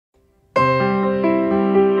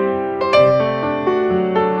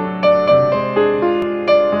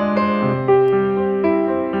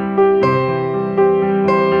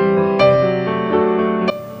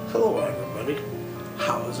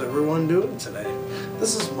today.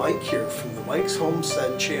 This is Mike here from the Mike's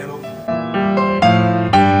Homestead channel.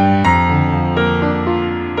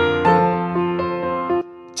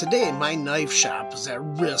 Today my knife shop is at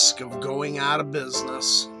risk of going out of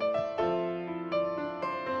business.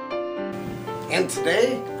 And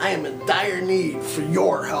today I am in dire need for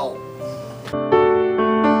your help.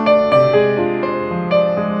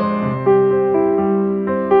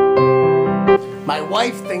 My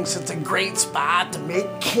wife thinks it's a great spot to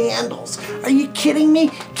make candles. Are you kidding me?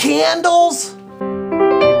 Candles?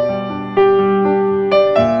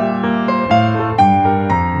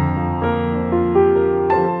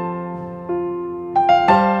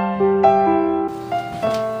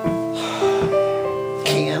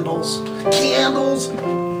 Candles? Candles?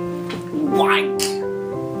 Why?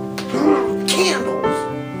 Candles?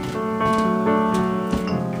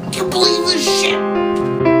 Can you believe this shit?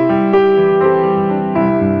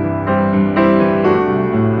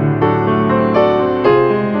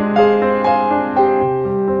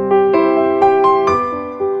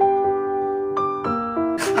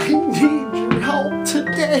 I need your help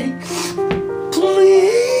today.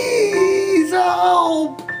 Please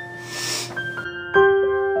help.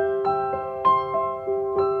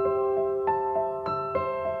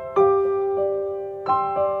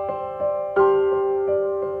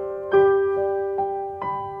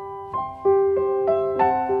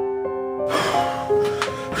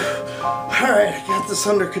 All right, I got this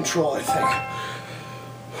under control, I think.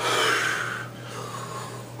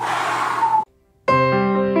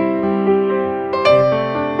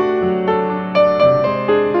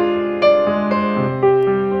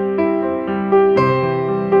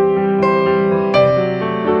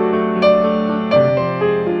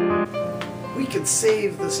 We could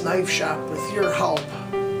save this knife shop with your help.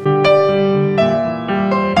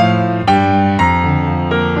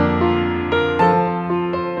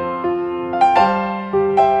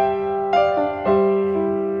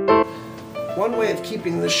 One way of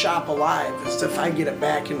keeping this shop alive is if I get it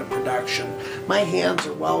back into production. My hands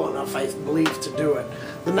are well enough, I believe, to do it.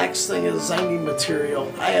 The next thing is I need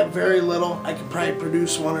material. I have very little. I could probably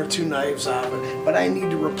produce 1 or 2 knives out of it, but I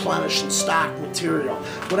need to replenish and stock material.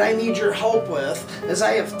 What I need your help with is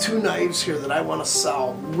I have 2 knives here that I want to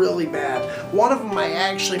sell really bad. One of them I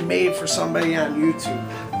actually made for somebody on YouTube.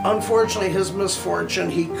 Unfortunately, his misfortune,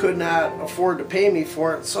 he could not afford to pay me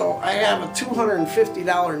for it, so I have a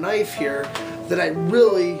 $250 knife here that I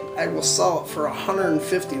will sell it for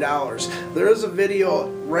 $150. There is a video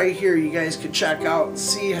right here you guys could check out and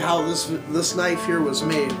see how this knife here was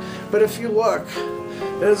made. But if you look,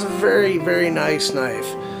 it is a very, very nice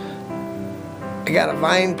knife. I got a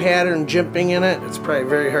vine pattern jimping in it. It's probably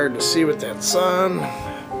very hard to see with that sun.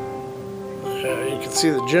 You can see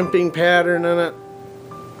the jimping pattern in it.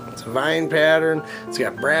 It's a vine pattern. It's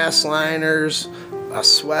got brass liners, a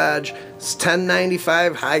swedge. It's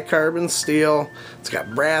 1095 high carbon steel. It's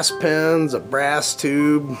got brass pins, a brass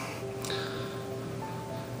tube.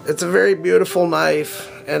 It's a very beautiful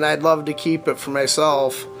knife, and I'd love to keep it for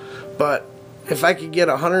myself, but if I could get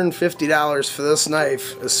 $150 for this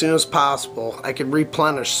knife as soon as possible, I could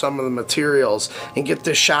replenish some of the materials and get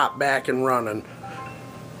this shop back and running.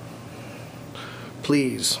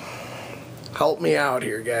 Please help me out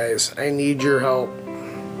here, guys. I need your help.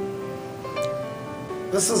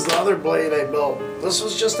 This is the other blade I built. This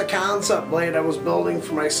was just a concept blade I was building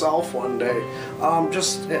for myself one day.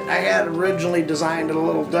 I had originally designed it a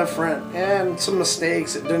little different, and some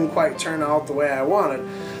mistakes. It didn't quite turn out the way I wanted.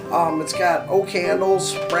 It's got oak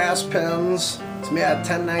handles, brass pins. It's made out of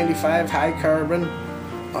 1095 high carbon.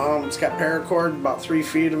 It's got paracord, about 3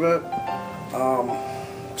 feet of it.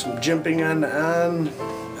 Some jimping end to end.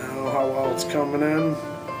 I don't know how well it's coming in.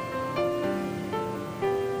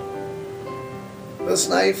 This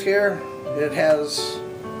knife here, it has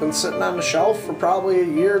been sitting on the shelf for probably a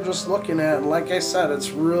year just looking at it. And like I said,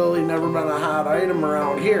 it's really never been a hot item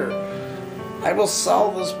around here. I will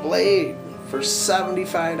sell this blade for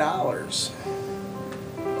 $75.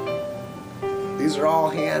 These are all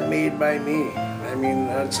handmade by me. I mean,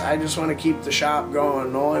 I just want to keep the shop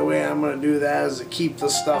going. The only way I'm going to do that is to keep the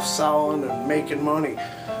stuff selling and making money.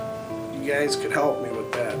 You guys could help me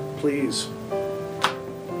with that, please.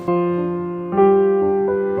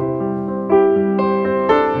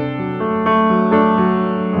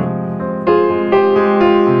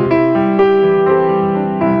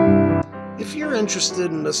 If you're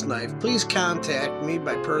interested in this knife, please contact me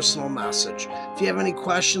by personal message. If you have any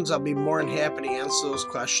questions, I'll be more than happy to answer those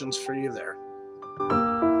questions for you there.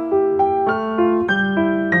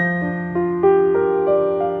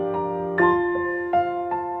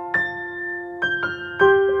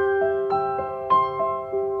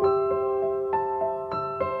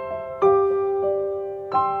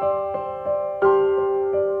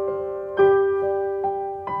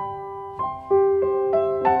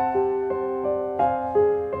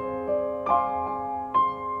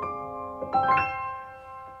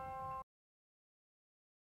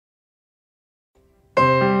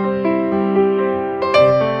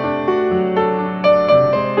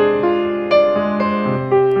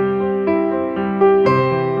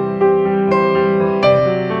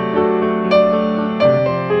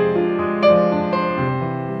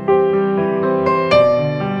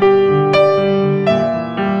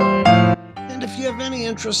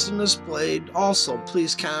 interest in this blade, also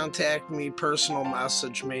please contact me, personal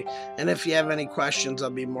message me, and if you have any questions, I'll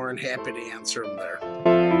be more than happy to answer them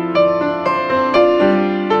there.